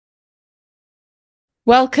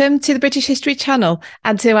Welcome to the British History Channel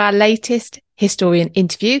and to our latest historian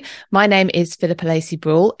interview. My name is Philippa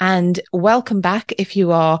Lacey-Brawl, and welcome back if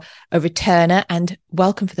you are a returner, and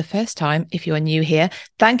welcome for the first time if you are new here.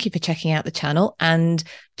 Thank you for checking out the channel, and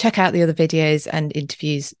check out the other videos and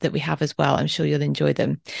interviews that we have as well. I'm sure you'll enjoy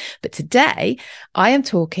them. But today I am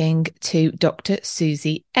talking to Dr.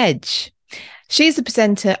 Susie Edge. She's the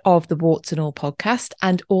presenter of the Warts and All podcast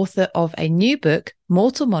and author of a new book,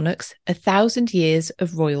 Mortal Monarchs, 1,000 Years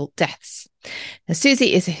of Royal Deaths. Now,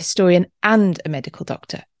 Susie is a historian and a medical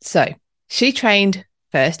doctor. So she trained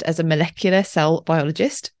first as a molecular cell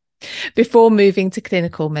biologist before moving to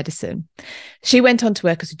clinical medicine. She went on to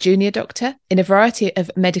work as a junior doctor in a variety of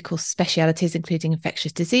medical specialities, including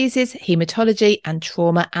infectious diseases, haematology and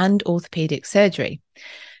trauma and orthopaedic surgery.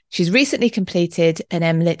 She's recently completed an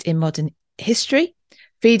MLit in modern history,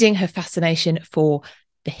 feeding her fascination for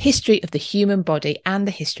the history of the human body and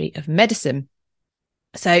the history of medicine.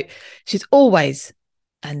 So she's always,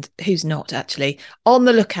 and who's not actually, on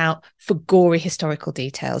the lookout for gory historical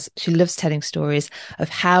details. She loves telling stories of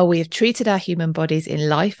how we have treated our human bodies in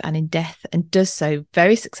life and in death, and does so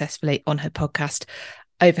very successfully on her podcast,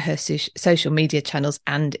 over her social media channels,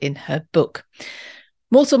 and in her book.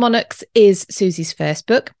 Mortal Monarchs is Susie's first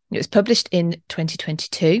book. It was published in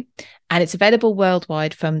 2022 and it's available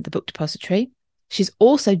worldwide from the Book Depository. She's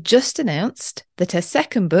also just announced that her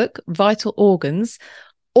second book, Vital Organs,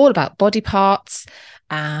 all about body parts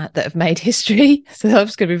that have made history, so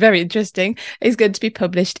that's going to be very interesting, is going to be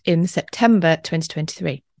published in September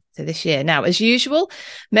 2023. So this year. Now, as usual,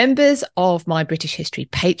 members of my British History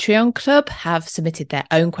Patreon club have submitted their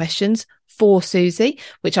own questions for Susie,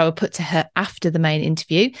 which I will put to her after the main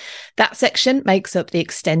interview. That section makes up the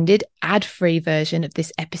extended ad-free version of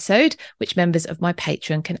this episode, which members of my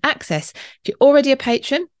Patreon can access. If you're already a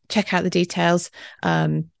patron, check out the details.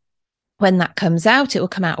 When that comes out, it will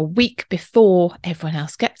come out a week before everyone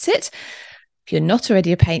else gets it. If you're not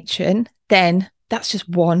already a patron, then that's just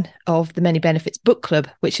one of the many benefits. Book Club,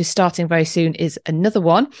 which is starting very soon, is another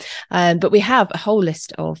one. But we have a whole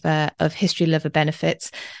list of history lover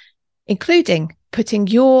benefits, including putting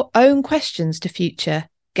your own questions to future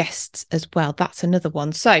guests as well. That's another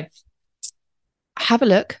one. So have a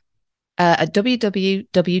look at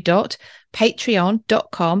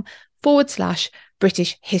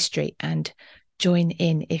www.patreon.com/British History and join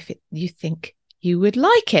in if you think you would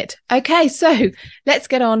like it. Okay, so let's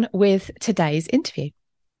get on with today's interview.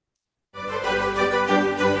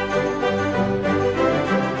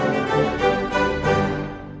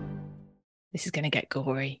 This is going to get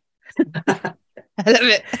gory. I love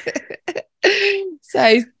it.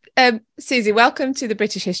 So, Susie, welcome to the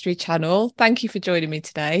British History Channel. Thank you for joining me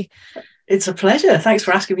today. It's a pleasure. Thanks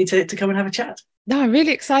for asking me to come and have a chat. No, I'm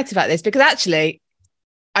really excited about this because actually,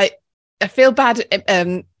 I feel bad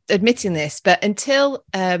admitting this, but until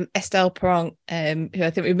Estelle Perron, who I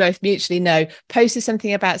think we both mutually know, posted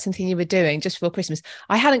something about something you were doing just before Christmas,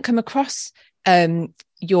 I hadn't come across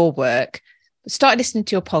your work. Started listening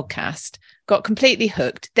to your podcast, got completely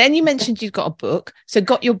hooked. Then you mentioned you'd got a book, so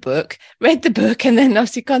got your book, read the book, and then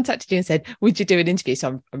obviously contacted you and said, would you do an interview?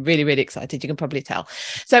 So I'm really, really excited. You can probably tell.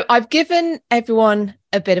 So I've given everyone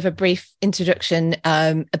a bit of a brief introduction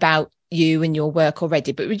about you and your work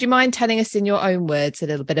already, but would you mind telling us in your own words a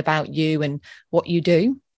little bit about you and what you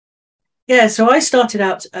do? Yeah, so I started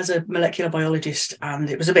out as a molecular biologist, and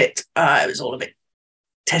it was all a bit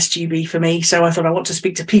test tubey for me. So I thought I want to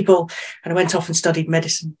speak to people, and I went off and studied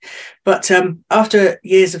medicine. But after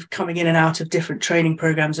years of coming in and out of different training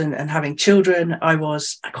programs and having children, I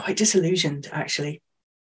was quite disillusioned, actually.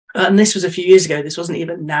 And this was a few years ago. This wasn't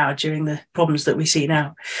even now, during the problems that we see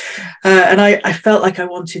now. And I felt like I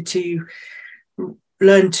wanted to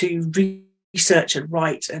learn to research and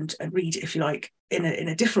write and read, if you like, in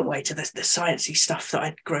a different way to the sciencey stuff that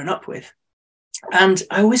I'd grown up with. And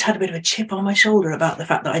I always had a bit of a chip on my shoulder about the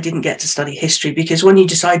fact that I didn't get to study history, because when you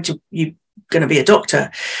decide you're going to be a doctor,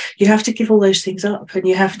 you have to give all those things up, and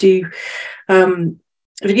you have to,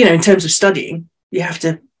 in terms of studying, you have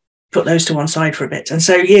to put those to one side for a bit. And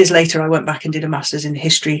so years later, I went back and did a master's in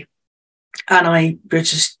history, and I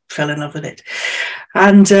just fell in love with it.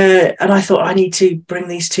 And I thought I need to bring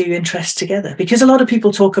these two interests together, because a lot of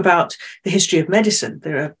people talk about the history of medicine.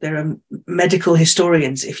 There are medical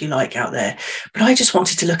historians, if you like, out there. But I just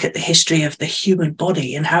wanted to look at the history of the human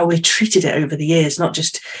body and how we've treated it over the years, not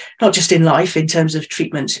just in life in terms of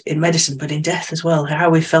treatment in medicine, but in death as well, how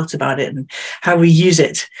we felt about it and how we use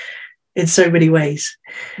it in so many ways.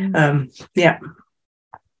 Yeah.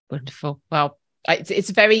 Wonderful. Well, it's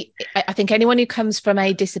very, I think anyone who comes from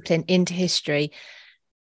a discipline into history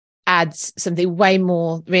adds something way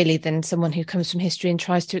more really than someone who comes from history and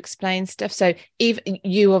tries to explain stuff. So even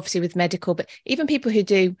you obviously with medical, but even people who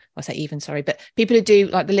do, I say even, sorry, but people who do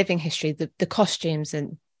like the living history, the costumes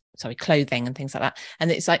and clothing and things like that.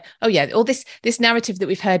 And it's like, oh yeah, all this narrative that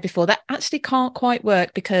we've heard before that actually can't quite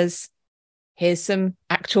work because here's some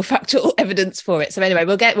actual factual evidence for it. So anyway,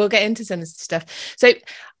 we'll get into some of this stuff. So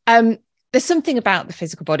there's something about the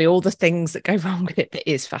physical body, all the things that go wrong with it, that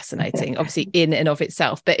is fascinating, obviously in and of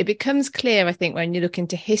itself. But it becomes clear, I think, when you look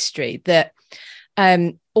into history that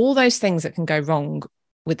all those things that can go wrong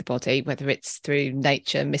with the body, whether it's through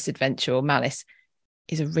nature, misadventure or malice,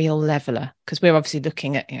 is a real leveler. Because we're obviously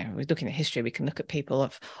looking at, we're looking at history, we can look at people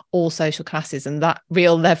of all social classes, and that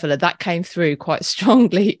real leveler, that came through quite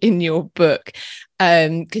strongly in your book.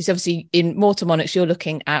 Because obviously in Mortal Monarchs, you're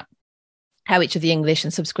looking at how each of the English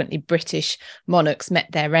and subsequently British monarchs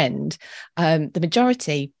met their end. The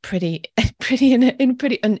majority pretty in a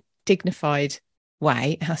pretty undignified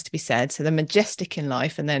way, it has to be said. So they're majestic in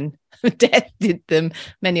life, and then death did them,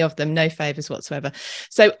 many of them, no favours whatsoever.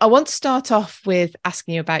 So I want to start off with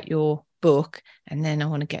asking you about your book, and then I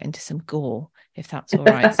want to get into some gore, if that's all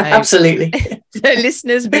right. So, absolutely. So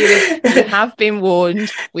listeners, viewers, you have been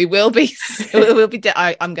warned. I'm going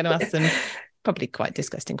to ask them probably quite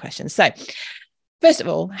disgusting questions. So first of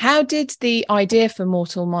all, how did the idea for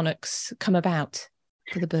Mortal Monarchs come about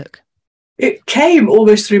for the book? It came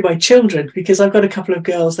almost through my children, because I've got a couple of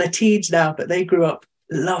girls, they're teens now, but they grew up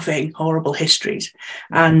loving horrible histories.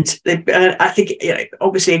 And they, I think,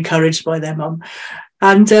 obviously encouraged by their mum.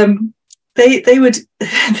 And they would,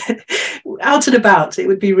 out and about, it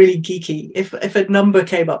would be really geeky. If a number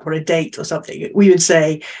came up or a date or something, we would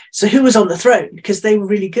say, so who was on the throne? Because they were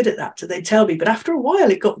really good at that. So they'd tell me. But after a while,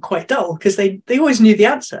 it got quite dull because they always knew the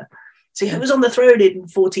answer. So who was on the throne in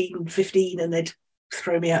 1415? And they'd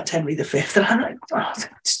throw me out Henry V. And I'm like, oh,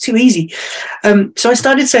 it's too easy. So I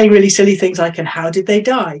started saying really silly things like, and how did they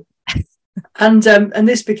die? And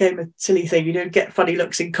this became a silly thing. You don't get funny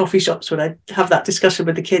looks in coffee shops when I have that discussion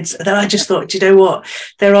with the kids. And then I just thought, you know what?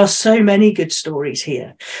 There are so many good stories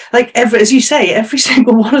here. Like as you say, every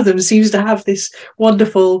single one of them seems to have this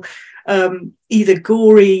wonderful, either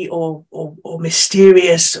gory or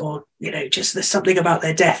mysterious, or just there's something about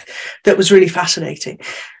their death that was really fascinating.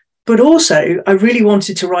 But also, I really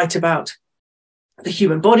wanted to write about the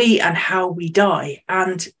human body and how we die.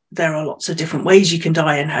 And there are lots of different ways you can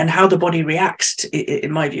die, and how the body reacts,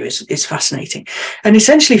 in my view, is fascinating. And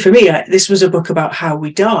essentially for me, this was a book about how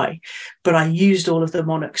we die, but I used all of the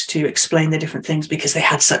monarchs to explain the different things because they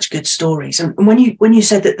had such good stories. And when you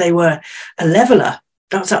said that they were a leveler,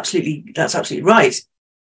 that's absolutely right.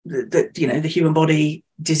 That the human body,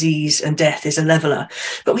 disease and death is a leveler,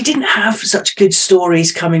 but we didn't have such good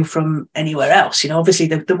stories coming from anywhere else. Obviously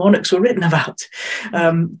the monarchs were written about,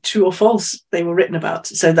 true or false, they were written about.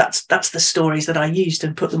 So that's the stories that I used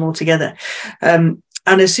and put them all together. And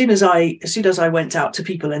as soon as I went out to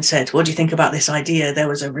people and said, what do you think about this idea, there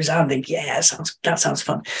was a resounding, yeah, that sounds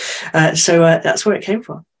fun. So that's where it came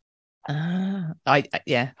from.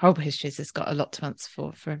 Horrible Histories has got a lot to answer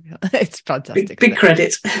for everyone. It's fantastic. Big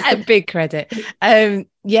credit. Big credit. So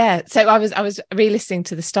I was re-listening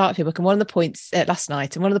to the start of your book, and one of the points last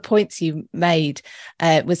night, and one of the points you made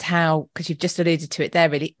was how, because you've just alluded to it there,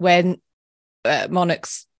 really, when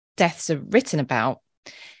monarchs' deaths are written about,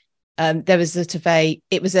 there was sort of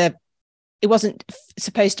it wasn't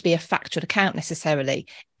supposed to be a factual account necessarily.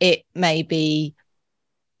 It may be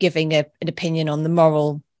giving an opinion on the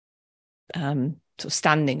moral sort of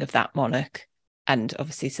standing of that monarch, and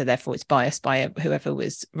obviously so therefore it's biased by whoever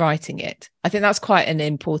was writing it. I think that's quite an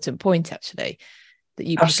important point, actually, that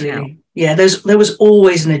you absolutely. Yeah, there was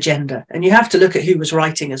always an agenda, and you have to look at who was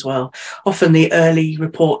writing as well. Often the early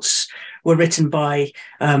reports were written by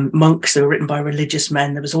monks, they were written by religious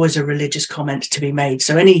men. There was always a religious comment to be made.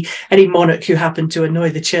 So any monarch who happened to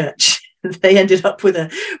annoy the church, they ended up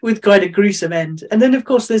with quite a gruesome end. And then, of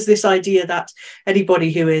course, there's this idea that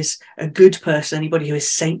anybody who is a good person, anybody who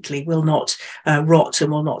is saintly, will not rot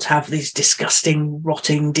and will not have these disgusting,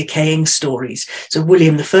 rotting, decaying stories. So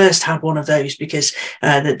William I had one of those because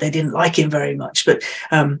they didn't like him very much. But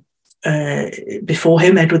before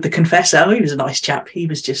him, Edward the Confessor, he was a nice chap. He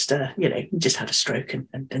was just, he just had a stroke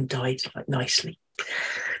and died like nicely.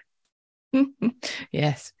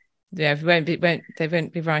 Yes. Yeah, they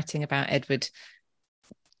won't be writing about Edward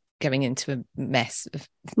going into a mess.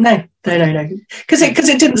 No, because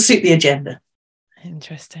it didn't suit the agenda.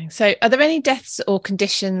 Interesting. So, are there any deaths or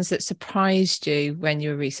conditions that surprised you when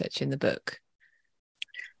you were researching the book?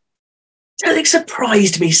 I don't think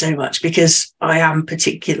surprised me so much because I am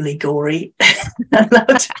particularly gory.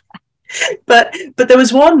 but there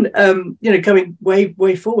was one, going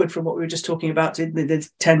way forward from what we were just talking about in the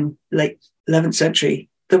late 11th century.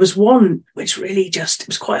 There was one which really it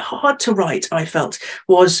was quite hard to write, I felt,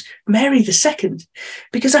 was Mary II,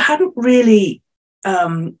 because I hadn't really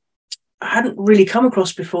come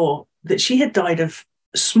across before that she had died of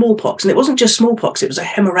smallpox. And it wasn't just smallpox, it was a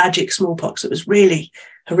hemorrhagic smallpox. It was really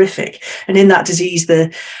horrific. And in that disease,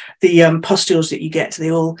 the pustules that you get,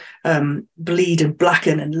 they all bleed and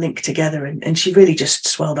blacken and link together. And she really just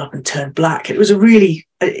swelled up and turned black. It was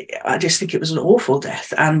I just think it was an awful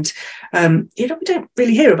death. And, we don't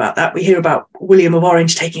really hear about that. We hear about William of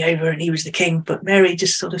Orange taking over and he was the king, but Mary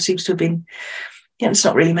just sort of seems to have been, it's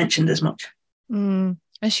not really mentioned as much. Mm.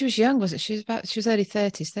 And she was young, wasn't she? She was early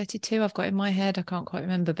 30s, 32, I've got in my head. I can't quite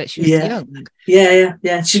remember, but she was young. Yeah.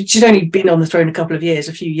 She'd only been on the throne a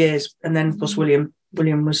few years. And then, of course, William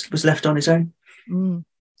was left on his own. Mm.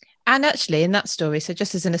 And actually, in that story, so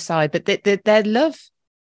just as an aside, but their love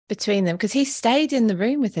between them, because he stayed in the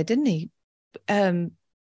room with her, didn't he?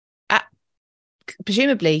 At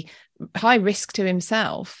presumably high risk to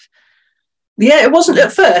himself. Yeah, it wasn't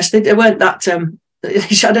at first. They weren't that...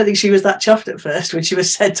 I don't think she was that chuffed at first when she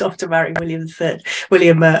was sent off to marry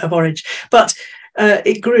William of Orange. But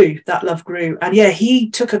that love grew. And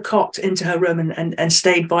he took a cot into her room and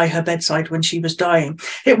stayed by her bedside when she was dying.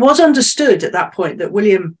 It was understood at that point that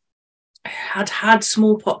William had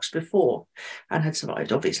smallpox before and had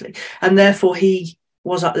survived, obviously. And therefore he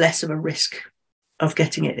was at less of a risk of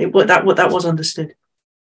getting it. That was understood.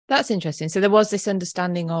 That's interesting. So there was this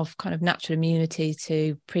understanding of kind of natural immunity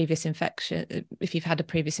to previous infection, if you've had a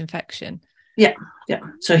previous infection. Yeah.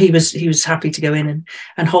 So he was happy to go in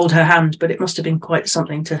and hold her hand, but it must have been quite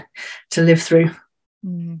something to live through.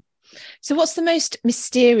 Mm. So what's the most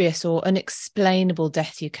mysterious or unexplainable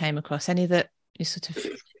death you came across? Any that you sort of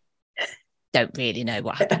don't really know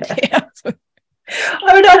what happened here?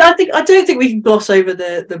 I don't think we can gloss over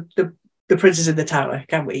the princes in the tower,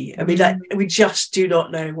 can we? I mean, we just do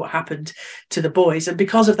not know what happened to the boys. And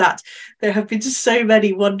because of that, there have been so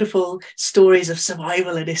many wonderful stories of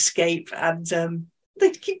survival and escape. And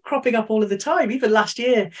they keep cropping up all of the time. Even last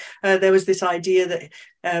year, there was this idea that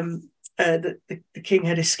the king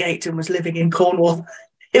had escaped and was living in Cornwall,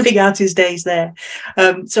 living out his days there.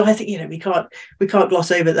 So I think, we can't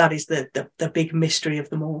gloss over that is the big mystery of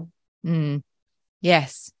them all. Mm.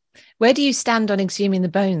 Yes. Where do you stand on exhuming the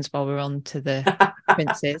bones while we're on to the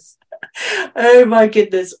princes? Oh my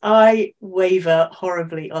goodness, I waver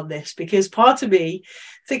horribly on this because part of me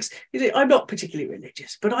thinks, I'm not particularly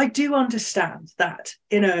religious, but I do understand that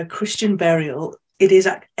in a Christian burial, it is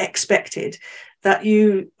expected that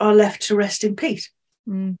you are left to rest in peace.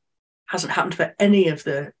 Mm. Hasn't happened for any of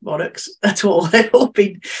the monarchs at all. They've all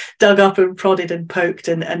been dug up and prodded and poked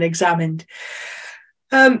and examined.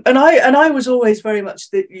 And I was always very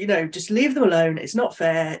much that, just leave them alone. It's not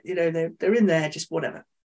fair. They're in there, just whatever.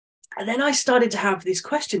 And then I started to have these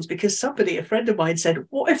questions because a friend of mine said,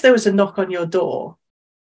 what if there was a knock on your door?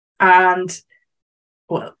 And,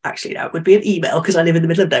 well, actually, that would be an email because I live in the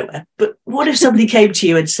middle of nowhere. But what if somebody came to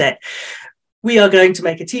you and said, we are going to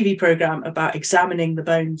make a TV program about examining the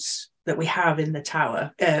bones that we have in the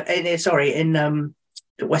tower, in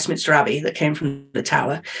Westminster Abbey that came from the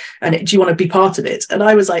tower, and do you want to be part of it? And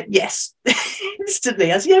I was like, yes,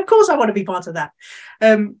 instantly. I said, yeah, of course I want to be part of that.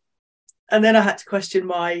 And then I had to question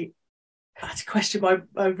my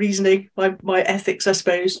reasoning, my ethics, I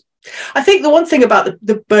suppose. I think the one thing about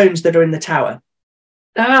the bones that are in the tower,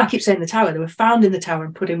 I keep saying the tower, they were found in the tower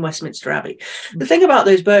and put in Westminster Abbey. The thing about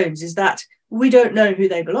those bones is that we don't know who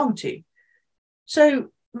they belong to.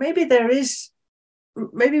 So maybe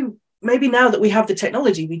maybe now that we have the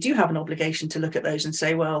technology, we do have an obligation to look at those and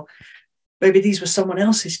say, well, maybe these were someone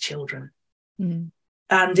else's children. Mm.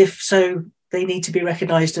 And if so, they need to be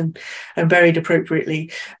recognised and buried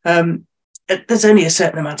appropriately. There's only a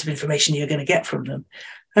certain amount of information you're going to get from them.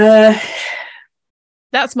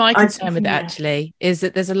 That's my concern with it, actually, is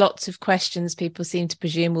that there's a lots of questions people seem to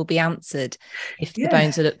presume will be answered if the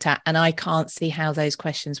bones are looked at. And I can't see how those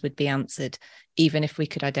questions would be answered, even if we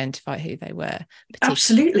could identify who they were.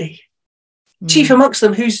 Absolutely. Chief amongst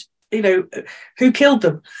them, who killed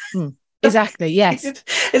them. Exactly, yes.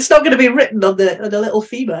 It's not going to be written on the little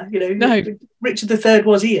femur, No. Richard III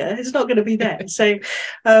was here. It's not going to be there. So,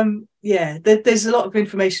 there's a lot of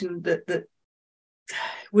information that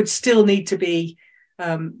would still need to be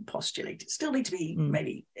postulated, still need to be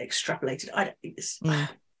maybe extrapolated. I don't think this.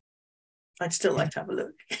 I'd still like to have a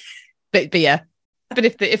look. But yeah. But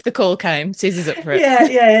if the call came, Susie's up for it.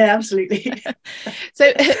 Yeah, absolutely.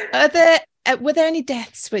 So, were there any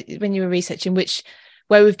deaths when you were researching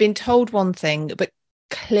where we've been told one thing, but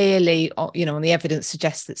clearly, on the evidence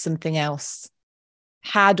suggests that something else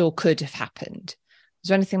had or could have happened? Was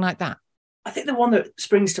there anything like that? I think the one that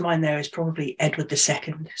springs to mind there is probably Edward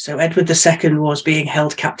II. So Edward II was being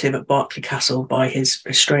held captive at Berkeley Castle by his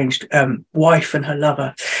estranged wife and her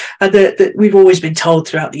lover. And we've always been told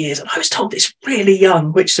throughout the years, and I was told this really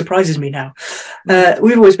young, which surprises me now.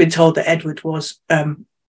 We've always been told that Edward was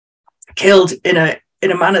killed in a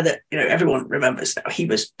manner that, everyone remembers. He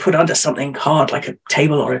was put under something hard, like a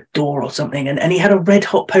table or a door or something, and he had a red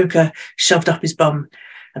hot poker shoved up his bum,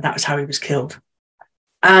 and that was how he was killed.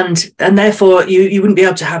 And therefore you wouldn't be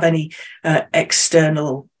able to have any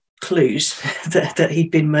external clues that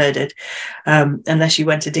he'd been murdered unless you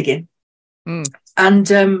went to dig in. And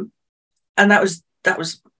that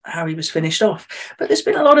was how he was finished off. But there's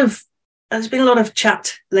been a lot of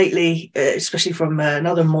chat lately, especially from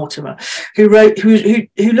another Mortimer, who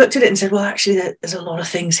looked at it and said, well, actually, there's a lot of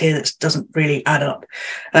things here that doesn't really add up.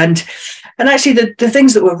 And actually, the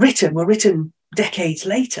things that were written decades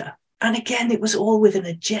later. And again, it was all with an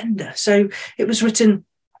agenda. So it was written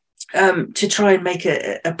to try and make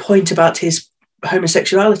a point about his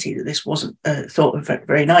homosexuality, that this wasn't thought of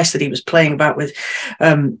very nice, that he was playing about with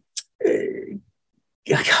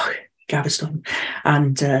Gaveston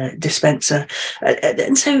and Dispenser.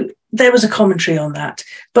 And so there was a commentary on that.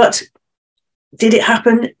 But did it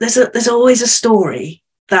happen? There's always a story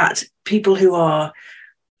that people who are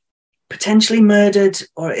potentially murdered,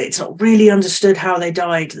 or it's not really understood how they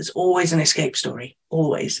died, there's always an escape story,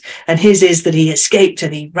 always. And his is that he escaped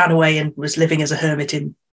and he ran away and was living as a hermit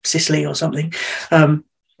in Sicily or something.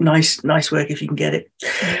 Nice work if you can get it.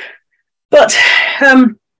 But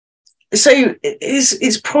so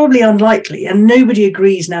it's probably unlikely, and nobody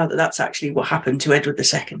agrees now that that's actually what happened to Edward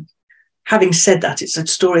II. Having said that, it's a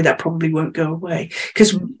story that probably won't go away,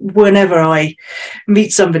 because whenever I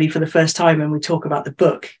meet somebody for the first time and we talk about the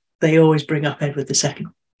book, they always bring up Edward II.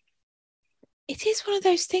 It is one of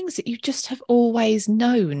those things that you just have always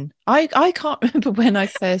known. I can't remember when I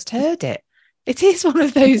first heard it. It is one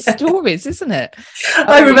of those stories, isn't it?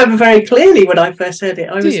 I remember very clearly when I first heard it.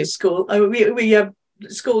 I was at school. We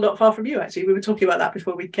school not far from you, actually. We were talking about that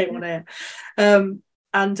before we came on air. And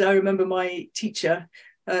I remember my teacher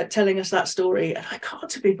telling us that story, and I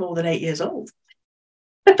can't have been more than 8 years old.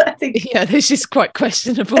 I think, yeah, this is quite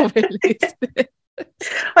questionable, really.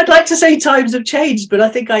 I'd like to say times have changed, but I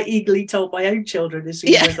think I eagerly told my own children as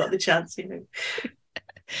soon as I got the chance,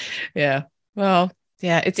 Yeah. Well,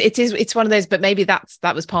 yeah, it's one of those, but maybe that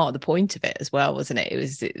was part of the point of it as well, wasn't it? It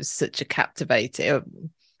was such a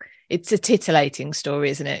captivating, it's a titillating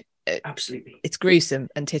story, isn't it? Absolutely. It's gruesome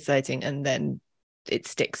and titillating, and then it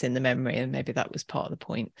sticks in the memory, and maybe that was part of the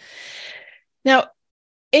point. Now,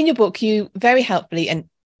 in your book, you very helpfully and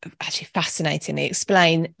actually fascinatingly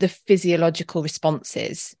explain the physiological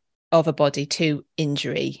responses of a body to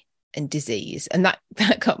injury and disease, and that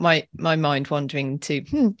got my mind wandering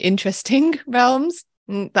to interesting realms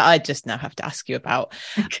that I just now have to ask you about.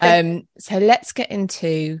 Okay. So let's get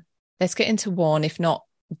into one, if not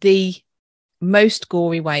the most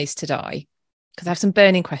gory ways to die, because I have some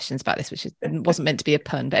burning questions about this, which wasn't meant to be a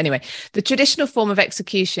pun, but anyway, the traditional form of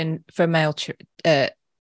execution for a male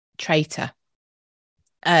traitor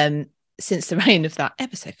since the reign of that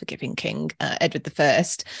ever so forgiving king, Edward I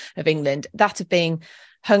of England, that of being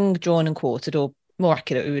hung, drawn and quartered, or more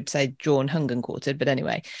accurate, we would say drawn, hung and quartered. But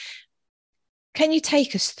anyway, can you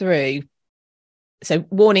take us through, so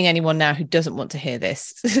warning anyone now who doesn't want to hear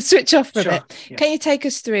this, switch off for a bit. Yeah. Can you take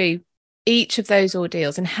us through each of those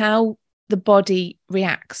ordeals and how the body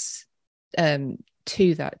reacts to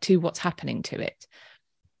that, to what's happening to it,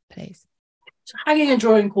 please? So hanging and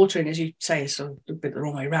drawing and quartering, as you say, is sort of a bit the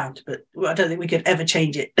wrong way around, but I don't think we could ever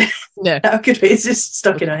change it. No. How could we? It's just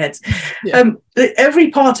stuck in our heads. Yeah.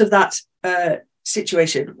 Every part of that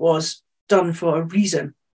situation was done for a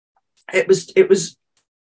reason. It was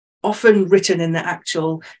often written in the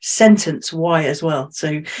actual sentence why as well,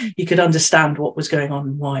 so you could understand what was going on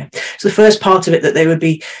and why. So the first part of it, that they would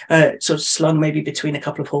be sort of slung maybe between a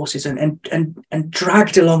couple of horses and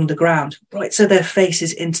dragged along the ground, right, so their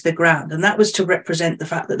faces into the ground, and that was to represent the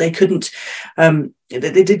fact that they couldn't they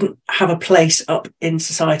didn't have a place up in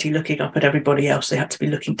society looking up at everybody else. They had to be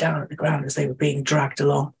looking down at the ground as they were being dragged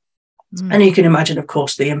along. And you can imagine, of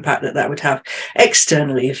course, the impact that would have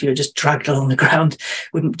externally if you were just dragged along the ground.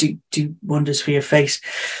 Wouldn't do wonders for your face.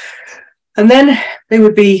 And then they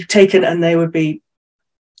would be taken and they would be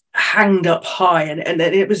hanged up high, and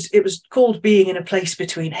it was called being in a place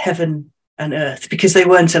between heaven and earth, because they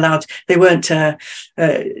weren't allowed. They weren't. I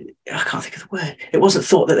can't think of the word. It wasn't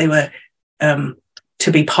thought that they were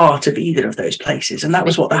to be part of either of those places. And that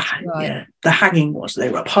was what the hanging was. They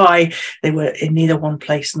were up high, they were in neither one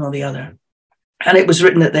place nor the other. And it was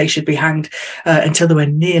written that they should be hanged until they were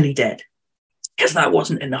nearly dead, because that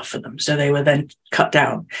wasn't enough for them. So they were then cut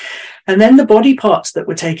down. And then the body parts that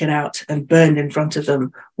were taken out and burned in front of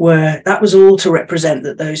them that was all to represent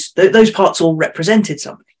that those parts all represented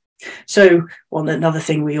something. So another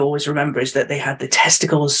thing we always remember is that they had the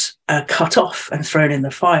testicles cut off and thrown in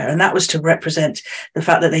the fire. And that was to represent the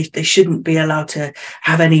fact that they shouldn't be allowed to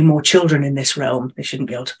have any more children in this realm. They shouldn't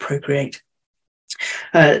be able to procreate.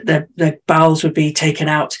 Their bowels would be taken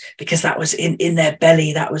out, because that was in their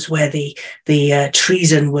belly. That was where the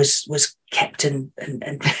treason was kept and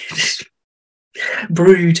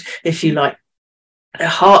brewed, if you like. Their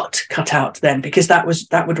heart cut out then, because that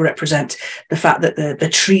would represent the fact that the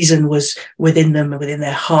treason was within them, within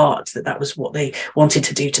their heart, that was what they wanted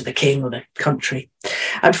to do to the king or the country.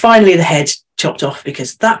 And finally, the head chopped off,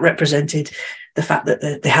 because that represented the fact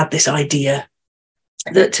that they had this idea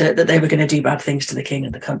that they were going to do bad things to the king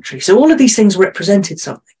and the country. So all of these things represented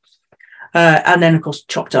something. And then, of course,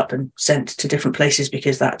 chopped up and sent to different places,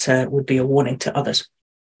 because that would be a warning to others.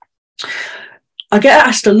 I get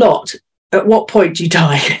asked a lot, at what point do you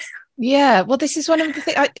die? Yeah, well, this is one of the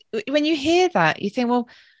things, when you hear that, you think, well,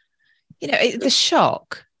 the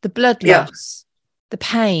shock, the blood loss, the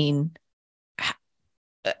pain,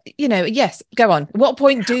 yes, go on. At what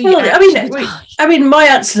point do you die? I mean, my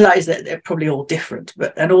answer to that is that they're probably all different,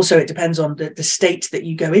 and also it depends on the state that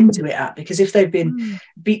you go into it at, because if they've been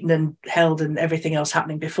beaten and held and everything else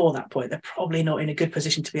happening before that point, they're probably not in a good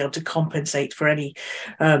position to be able to compensate for any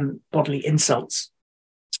bodily insults.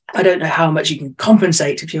 I don't know how much you can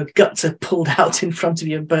compensate if your guts are pulled out in front of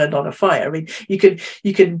you and burned on a fire. I mean, you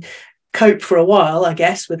can cope for a while, I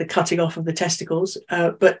guess, with the cutting off of the testicles,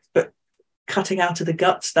 but cutting out of the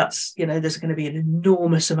guts, that's, there's going to be an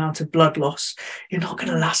enormous amount of blood loss. You're not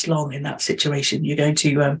going to last long in that situation. You're going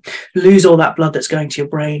to lose all that blood that's going to your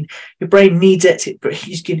brain. Your brain needs it. Things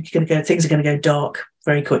are going to go dark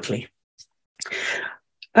very quickly.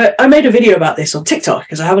 I made a video about this on TikTok,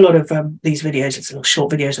 because I have a lot of these videos. It's little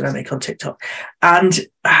short videos that I make on TikTok, and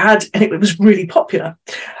it was really popular.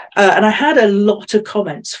 And I had a lot of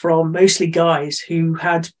comments from mostly guys who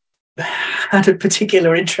had a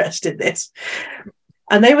particular interest in this.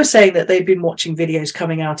 And they were saying that they'd been watching videos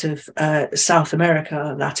coming out of South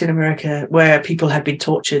America, Latin America, where people had been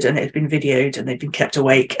tortured and it had been videoed and they'd been kept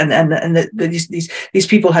awake. And these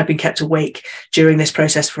people had been kept awake during this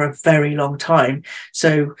process for a very long time.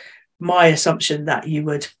 So my assumption that you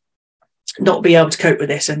would not be able to cope with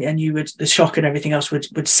this and the shock and everything else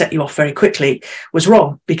would set you off very quickly was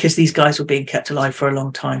wrong, because these guys were being kept alive for a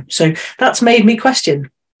long time. So that's made me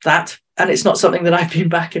question that. And it's not something that I've been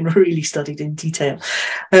back and really studied in detail.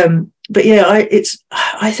 But yeah,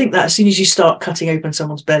 I think that as soon as you start cutting open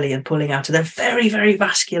someone's belly and pulling out of their very, very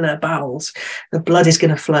vascular bowels, the blood is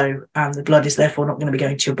going to flow, and the blood is therefore not going to be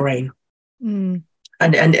going to your brain. And I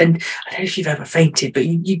don't know if you've ever fainted, but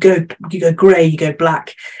you go grey, you go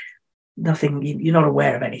black, nothing. You're not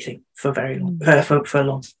aware of anything for very long, for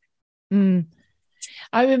long.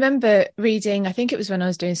 I remember reading, I think it was when I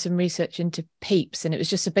was doing some research into PEEPs, and it was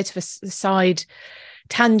just a bit of a side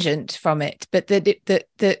tangent from it, but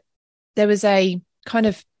that there was a kind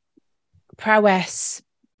of prowess,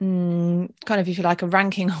 kind of, if you like, a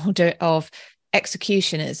ranking order of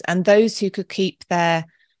executioners, and those who could keep their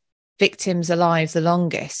victims alive the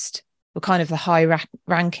longest were kind of the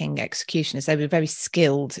high-ranking executioners. They were very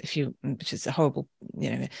skilled, which is a horrible,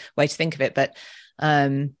 way to think of it, but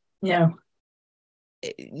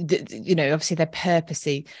obviously they're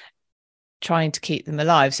purposely trying to keep them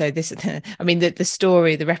alive. So this, I mean, the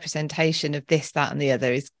story, the representation of this, that, and the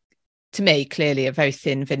other is, to me, clearly a very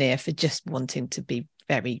thin veneer for just wanting to be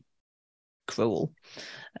very cruel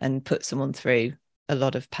and put someone through a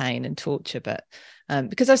lot of pain and torture. But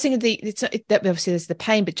because I was thinking obviously there's the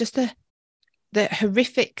pain, but just the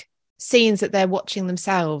horrific scenes that they're watching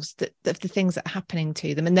themselves, the things that are happening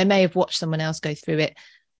to them, and they may have watched someone else go through it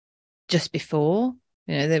just before.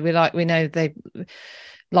 We know they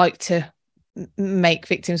like to make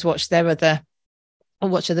victims watch other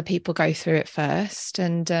people go through it first,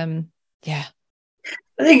 and I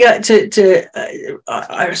think I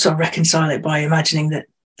sort of reconcile it by imagining that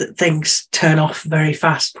things turn off very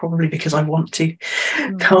fast, probably because I want to,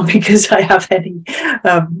 not because I have any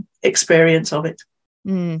experience of it.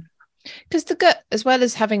 Because the gut, as well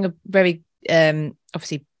as having a very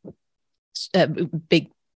obviously big,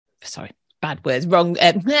 sorry, bad words, wrong.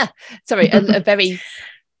 Sorry, a very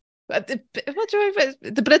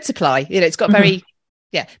the blood supply. It's got very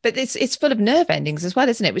Yeah, but it's full of nerve endings as well,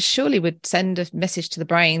 isn't it? Which surely would send a message to the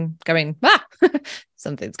brain going,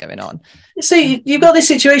 something's going on. So you've got this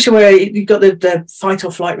situation where you've got the fight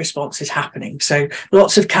or flight response is happening. So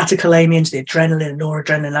lots of catecholamines, the adrenaline,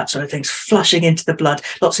 noradrenaline, that sort of thing's flushing into the blood.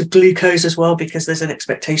 Lots of glucose as well, because there's an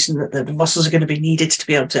expectation that the muscles are going to be needed to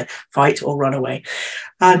be able to fight or run away.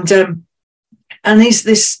 And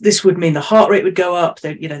this would mean the heart rate would go up.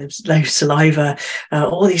 There's low saliva.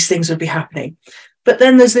 All these things would be happening. But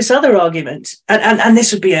then there's this other argument, and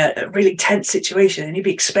this would be a really tense situation, and you'd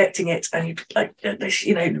be expecting it, and you'd be like,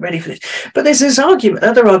 ready for this. But there's this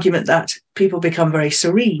other argument that people become very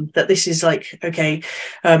serene, that this is like, okay,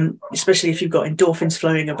 especially if you've got endorphins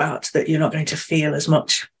flowing about, that you're not going to feel as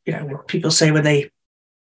much. People say when they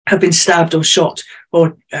have been stabbed or shot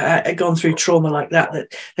or gone through trauma like that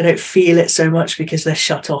they don't feel it so much because they're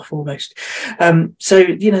shut off almost. So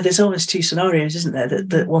there's almost two scenarios, isn't there,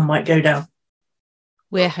 that one might go down.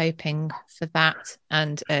 We're hoping for that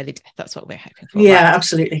and early death. That's what we're hoping for. Yeah, right?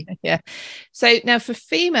 Absolutely. Yeah. So now for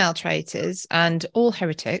female traitors and all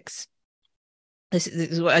heretics, this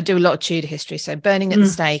is what I do a lot of Tudor history. So burning at the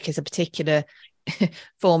stake is a particular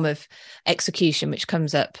form of execution which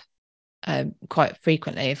comes up quite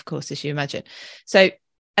frequently, of course, as you imagine. So,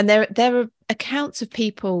 and there are accounts of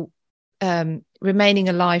people remaining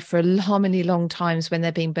alive for alarmingly long times when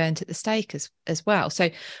they're being burnt at the stake as well. So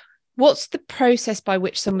what's the process by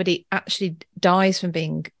which somebody actually dies from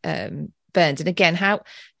being burned? And again, how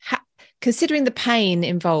considering the pain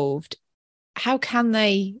involved, how can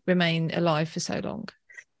they remain alive for so long?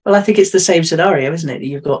 Well, I think it's the same scenario, isn't it?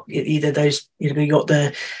 You've got either those, you've got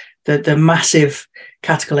the massive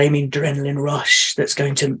catecholamine adrenaline rush it's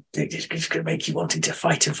going to make you wanting to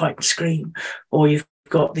fight and scream, or you've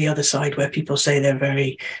got the other side where people say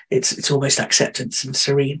it's almost acceptance and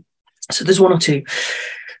serene. So there's one or two.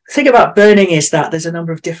 The thing about burning is that there's a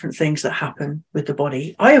number of different things that happen with the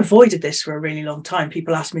body. I avoided this for a really long time.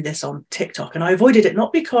 People asked me this on TikTok, and I avoided it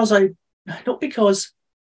not because I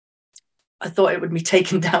thought it would be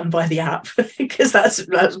taken down by the app, because that's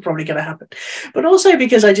probably going to happen, but also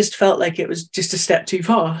because I just felt like it was just a step too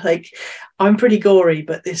far. Like, I'm pretty gory,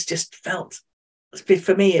 but this just felt,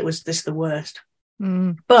 for me, it was the worst.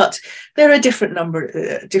 But there are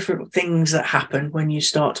different things that happen when you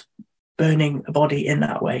start burning a body in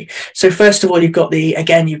that way. So first of all, you've got the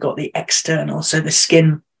external, so the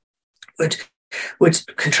skin would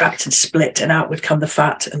contract and split, and out would come the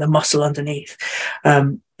fat and the muscle underneath.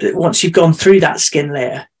 Once you've gone through that skin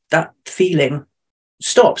layer, that feeling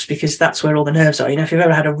stops, because that's where all the nerves are. If you've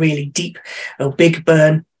ever had a really deep or big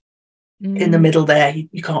burn in the middle there,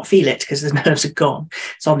 you can't feel it because the nerves are gone.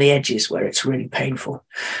 It's on the edges where it's really painful.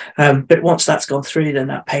 But once that's gone through, then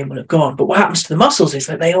that pain will have gone. But what happens to the muscles is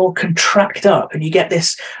that they all contract up, and you get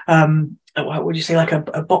this what would you say, like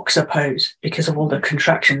a boxer pose, because of all the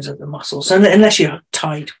contractions of the muscles. And unless you're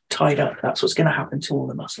tied up, that's what's going to happen to all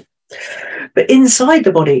the muscle. But inside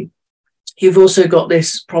the body, you've also got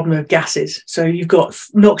this problem of gases. So you've got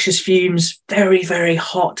noxious fumes, very, very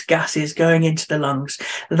hot gases going into the lungs.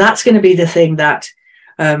 That's going to be the thing that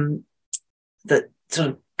sort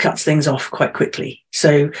of cuts things off quite quickly.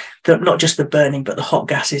 So not just the burning, but the hot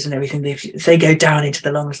gases and everything. If they go down into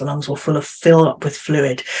the lungs will fill up with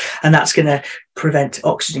fluid, and that's going to prevent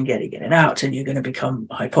oxygen getting in and out, and you're going to become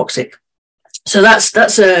hypoxic. So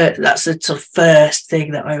that's a sort of first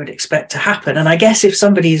thing that I would expect to happen. And I guess if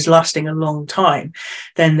somebody is lasting a long time,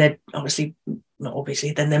 then they're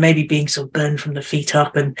then they're maybe being sort of burned from the feet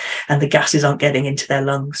up, and the gases aren't getting into their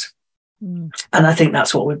lungs. And I think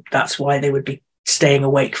that's why they would be staying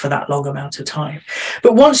awake for that long amount of time.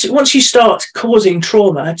 But once you start causing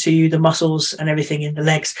trauma to the muscles and everything in the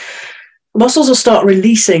legs, muscles will start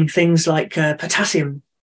releasing things like potassium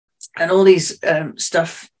and all these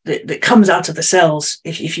stuff that comes out of the cells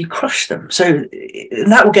if you crush them. So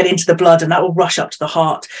and that will get into the blood, and that will rush up to the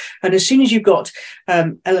heart. And as soon as you've got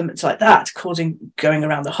elements like that going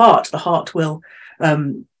around the heart will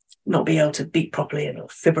not be able to beat properly, and it'll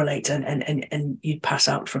fibrillate, and you'd pass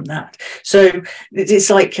out from that. So it's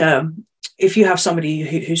like if you have somebody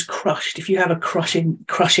who's crushed, if you have a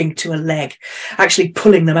crushing to a leg, actually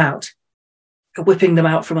pulling them out, whipping them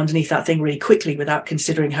out from underneath that thing really quickly without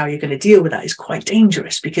considering how you're going to deal with that is quite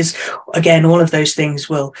dangerous, because again, all of those things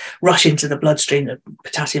will rush into the bloodstream, the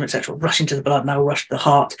potassium, etc., rush into the blood, and that will rush to the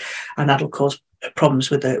heart, and that'll cause problems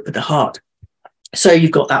with the heart. So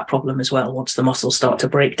you've got that problem as well once the muscles start to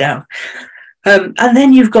break down. And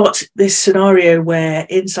then you've got this scenario where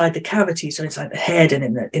inside the cavity, so inside the head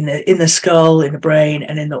and in the skull, in the brain,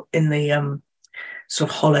 and in the sort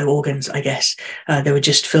of hollow organs, I guess, they would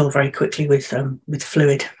just fill very quickly with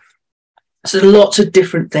fluid. So there are lots of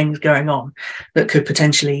different things going on that could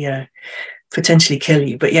potentially kill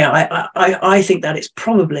you. But yeah, I think that it's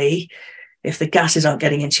probably, if the gases aren't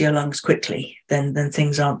getting into your lungs quickly, then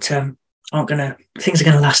things things are going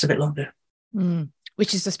to last a bit longer.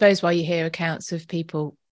 Which is, I suppose, why you hear accounts of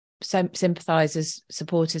people, sympathisers,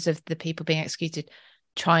 supporters of the people being executed,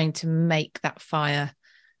 trying to make that fire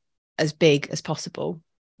as big as possible.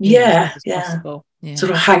 Possible. Yeah.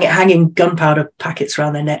 Sort of hanging gunpowder packets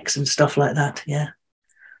around their necks and stuff like that. Yeah.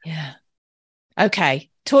 Okay,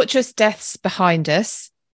 torturous deaths behind us,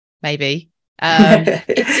 maybe.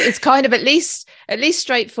 It's kind of at least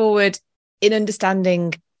straightforward in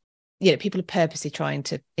understanding. People are purposely trying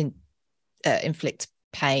to inflict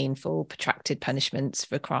painful, protracted punishments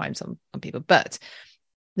for crimes on people. But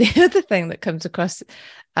the other thing that comes across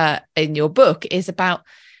in your book is about,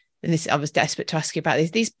 and this, I was desperate to ask you about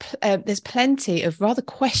these. There's plenty of rather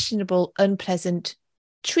questionable, unpleasant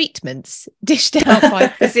treatments dished out by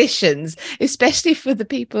physicians, especially for the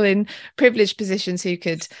people in privileged positions who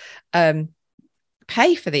could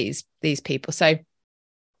pay for these people. So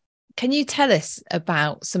can you tell us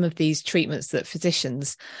about some of these treatments that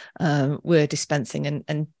physicians were dispensing,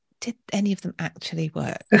 and did any of them actually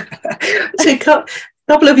work? So a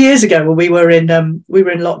couple of years ago, when we were in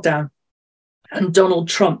lockdown, and Donald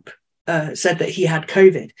Trump said that he had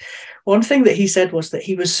COVID, one thing that he said was that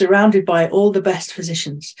he was surrounded by all the best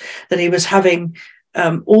physicians, that he was having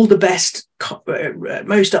all the best,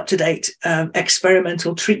 most up-to-date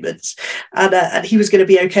experimental treatments, and he was going to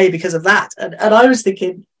be okay because of that. And I was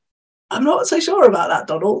thinking, I'm not so sure about that,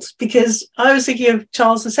 Donald, because I was thinking of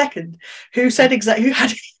Charles II, who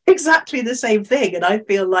had exactly the same thing, and I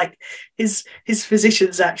feel like his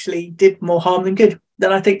physicians actually did more harm than good.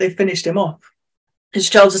 Then I think they finished him off. Because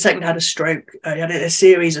Charles II had a stroke, he had a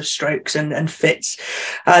series of strokes and fits,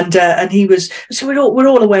 and he was. So we're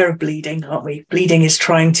all aware of bleeding, aren't we? Bleeding is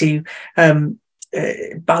trying to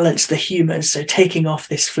balance the humours. So taking off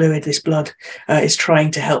this fluid, this blood, is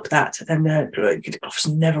trying to help that, and it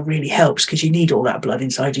often never really helps because you need all that blood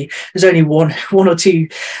inside you. There's only one or two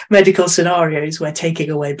medical scenarios where taking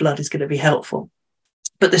away blood is going to be helpful.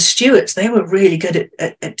 But the Stuarts, they were really good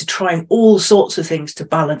at trying all sorts of things to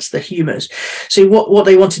balance the humours. So what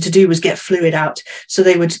they wanted to do was get fluid out. So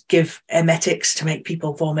they would give emetics to make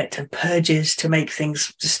people vomit and purges to make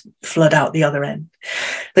things just flood out the other end.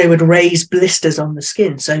 They would raise blisters on the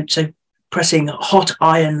skin. So pressing hot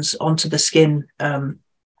irons onto the skin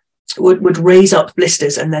would raise up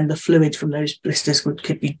blisters, and then the fluid from those blisters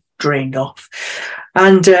could be drained off.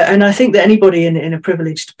 And I think that anybody in a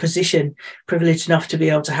privileged position, privileged enough to be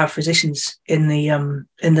able to have physicians in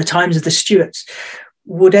the times of the Stuarts,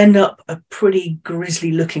 would end up a pretty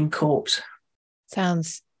grisly looking corpse.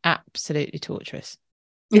 Sounds absolutely torturous.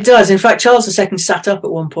 It does. In fact, Charles II sat up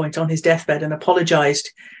at one point on his deathbed and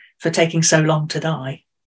apologised for taking so long to die.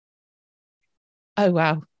 Oh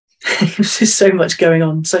wow. There was just so much going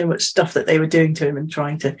on, so much stuff that they were doing to him and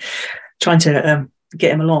trying to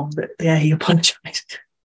get him along, but yeah, he apologised.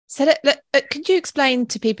 So could you explain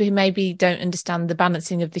to people who maybe don't understand the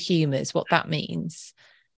balancing of the humours, what that means?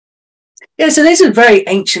 Yeah, so there's a very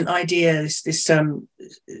ancient idea, this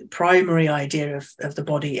primary idea of the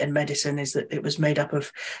body and medicine is that it was made up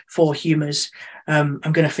of four humours. I'm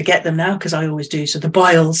going to forget them now because I always do. So the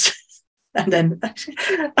biles, and then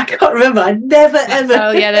I can't remember. I never ever.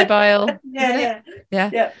 Oh yeah, the bile. Yeah.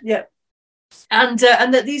 And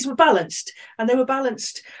that these were balanced, and they were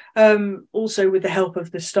balanced also with the help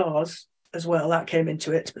of the stars as well. That came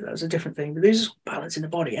into it, but that was a different thing. But these are balance in the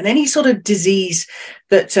body, and any sort of disease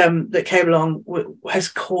that came along has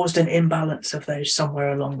caused an imbalance of those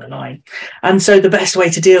somewhere along the line. And so the best way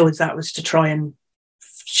to deal with that was to try and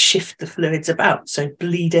shift the fluids about. So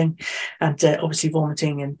bleeding and obviously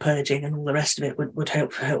vomiting and purging and all the rest of it would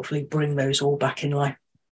hopefully bring those all back in line.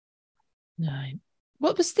 No.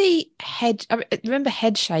 What was the head? I remember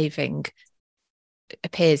head shaving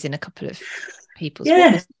appears in a couple of people's. Yeah.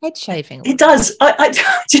 What was head shaving? It does. I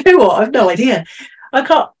do you know what? I've no idea. I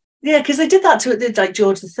can't. Yeah, because they did that to it. Like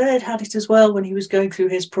George III had it as well when he was going through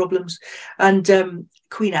his problems, and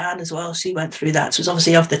Queen Anne as well. She went through that. So it was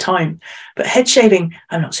obviously of the time. But head shaving,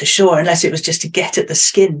 I'm not so sure, unless it was just to get at the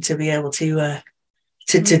skin to be able to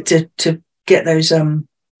get those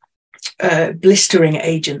blistering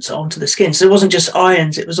agents onto the skin. So it wasn't just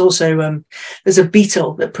irons, it was also there's a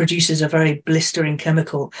beetle that produces a very blistering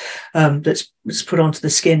chemical that's put onto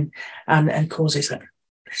the skin and causes that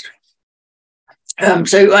blistering.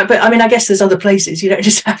 But I mean, I guess there's other places. You don't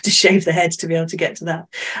just have to shave the heads to be able to get to that.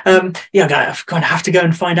 I'm going to have to go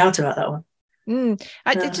and find out about that one.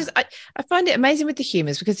 I find it amazing with the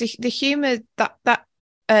humours, because the humour that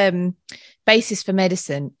basis for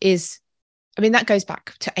medicine is, I mean, that goes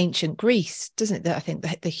back to ancient Greece, doesn't it? I think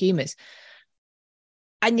the humours.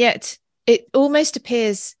 And yet it almost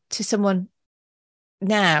appears to someone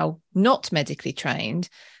now not medically trained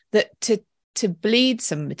that to bleed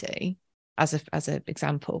somebody, as an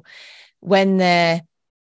example, when they're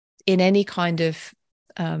in any kind of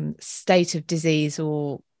state of disease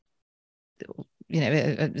or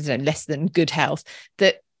less than good health,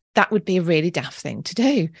 that would be a really daft thing to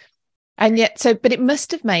do. And yet, but it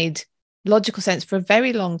must have made logical sense for a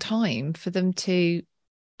very long time for them to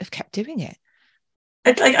have kept doing it.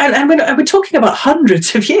 And we're talking about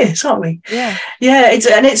hundreds of years, aren't we? Yeah.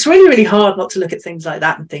 It's really, really hard not to look at things like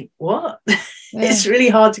that and think, what? Yeah. It's really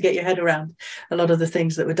hard to get your head around a lot of the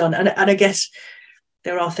things that were done. And I guess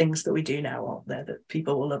there are things that we do now, aren't there, that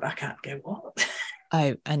people will look back at and go, what?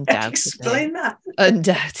 Oh, undoubtedly. Explain that.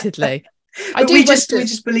 Undoubtedly. We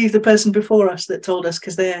just believe the person before us that told us,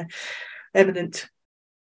 because they're eminent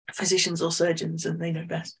physicians or surgeons and they know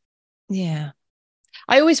best. Yeah.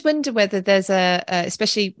 I always wonder whether there's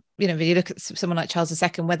especially, when you look at someone like Charles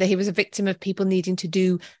II, whether he was a victim of people needing to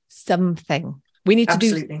do something. We need to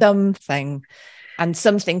do something, and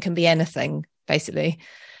something can be anything, basically.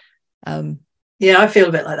 I feel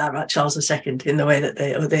a bit like that about Charles II, in the way that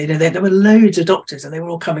there were loads of doctors and they were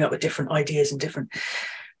all coming up with different ideas and different,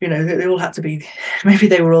 they all had to be, maybe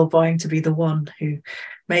they were all vying to be the one who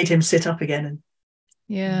made him sit up again.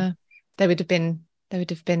 And they would have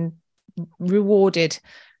been rewarded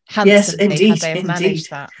handsomely had they have managed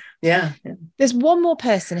that. Yeah. There's one more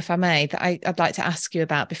person, if I may, that I'd like to ask you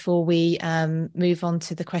about before we move on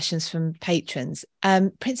to the questions from patrons.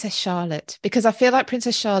 Princess Charlotte, because I feel like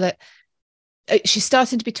Princess Charlotte, she's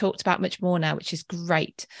starting to be talked about much more now, which is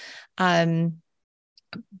great. But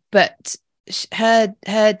her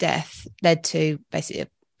death led to basically a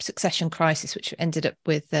succession crisis, which ended up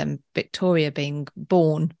with Victoria being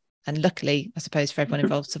born, and luckily, I suppose, for everyone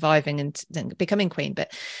involved, surviving and then becoming queen.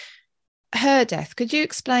 But her death, could you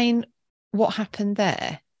explain what happened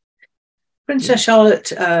there? Princess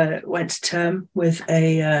Charlotte went to term with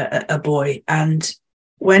a boy, and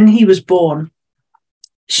when he was born,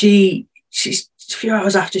 she's a few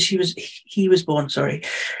hours after he was born,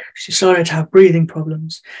 she started to have breathing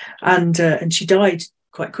problems, and she died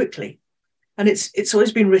quite quickly. And it's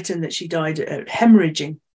always been written that she died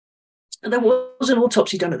hemorrhaging. And there was an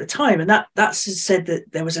autopsy done at the time, and that said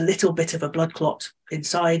that there was a little bit of a blood clot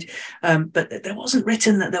inside, but there wasn't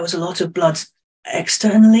written that there was a lot of blood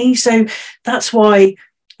externally. So that's why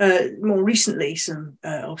more recently some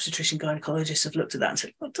obstetrician gynecologists have looked at that and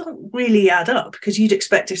said, well, it doesn't really add up, because you'd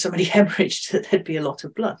expect if somebody hemorrhaged that there'd be a lot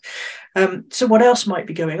of blood. So what else might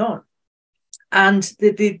be going on? And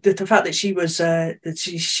the fact that she was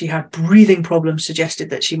she had breathing problems suggested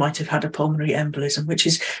that she might have had a pulmonary embolism, which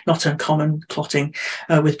is not uncommon clotting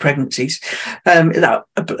with pregnancies. That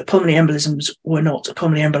pulmonary emboli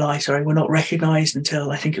were not recognised until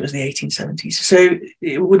I think it was the 1870s. So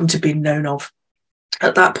it wouldn't have been known of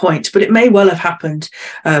at that point, but it may well have happened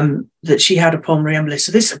that she had a pulmonary embolism.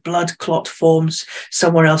 So this blood clot forms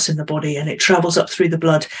somewhere else in the body, and it travels up through the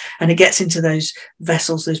blood, and it gets into those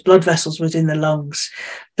vessels, those blood vessels within the lungs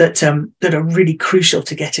that are really crucial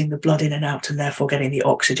to getting the blood in and out, and therefore getting the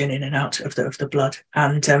oxygen in and out of the blood.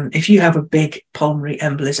 And if you have a big pulmonary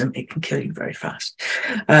embolism, it can kill you very fast.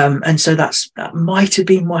 And so that might have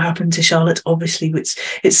been what happened to Charlotte. Obviously,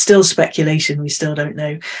 it's still speculation. We still don't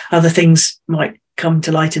know. Other things might come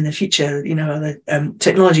to light in the future, other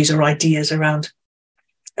technologies or ideas around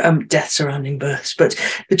death surrounding births, but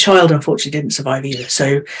the child unfortunately didn't survive either.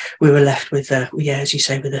 So we were left with as you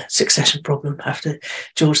say, with a succession problem after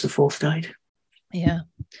George IV died. Yeah,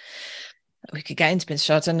 we could get into Prince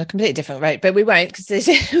Charles on a completely different rate, but we won't, because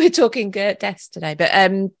we're talking deaths today. But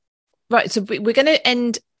right, so we're going to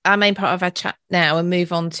end our main part of our chat now and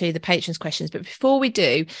move on to the patrons' questions. But before we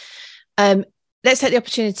do, let's take the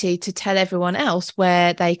opportunity to tell everyone else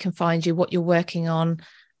where they can find you, what you're working on.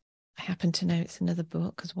 I happen to know it's another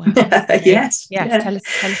book as well. Yes. Tell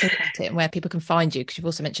us about it and where people can find you, because you've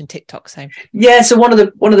also mentioned TikTok. So one of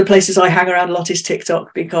the places I hang around a lot is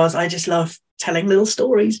TikTok, because I just love telling little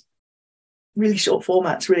stories, really short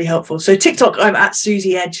formats, really helpful. So TikTok, I'm at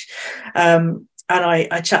Susie Edge, and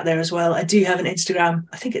I chat there as well. I do have an Instagram.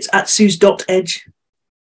 I think it's at Suze.edge.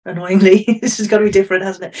 Annoyingly, this has got to be different,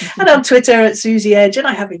 hasn't it? And on Twitter at Susie Edge, and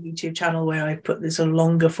I have a YouTube channel where I put the sort of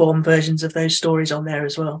longer form versions of those stories on there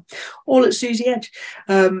as well, all at Susie Edge.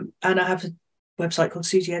 And I have a website called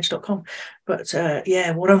susieedge.com. But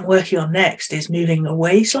what I'm working on next is moving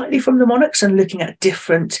away slightly from the monarchs and looking at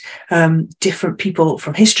different people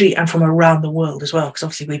from history and from around the world as well, because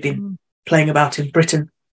obviously we've been playing about in Britain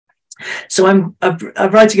So I'm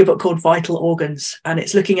writing a book called Vital Organs, and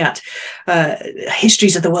it's looking at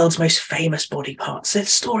histories of the world's most famous body parts. There's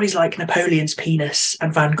stories like Napoleon's penis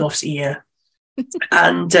and Van Gogh's ear,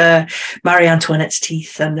 and Marie Antoinette's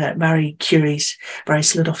teeth, and Marie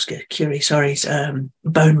Sklodowska-Curie's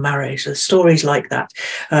bone marrow. So stories like that,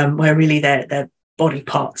 where really their body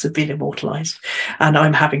parts have been immortalized. And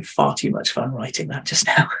I'm having far too much fun writing that just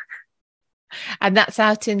now. And that's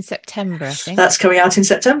out in September, I think. That's coming out in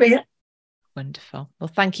September, yeah. Wonderful. Well,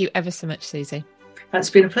 thank you ever so much, Susie. That's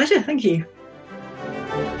been a pleasure. Thank you.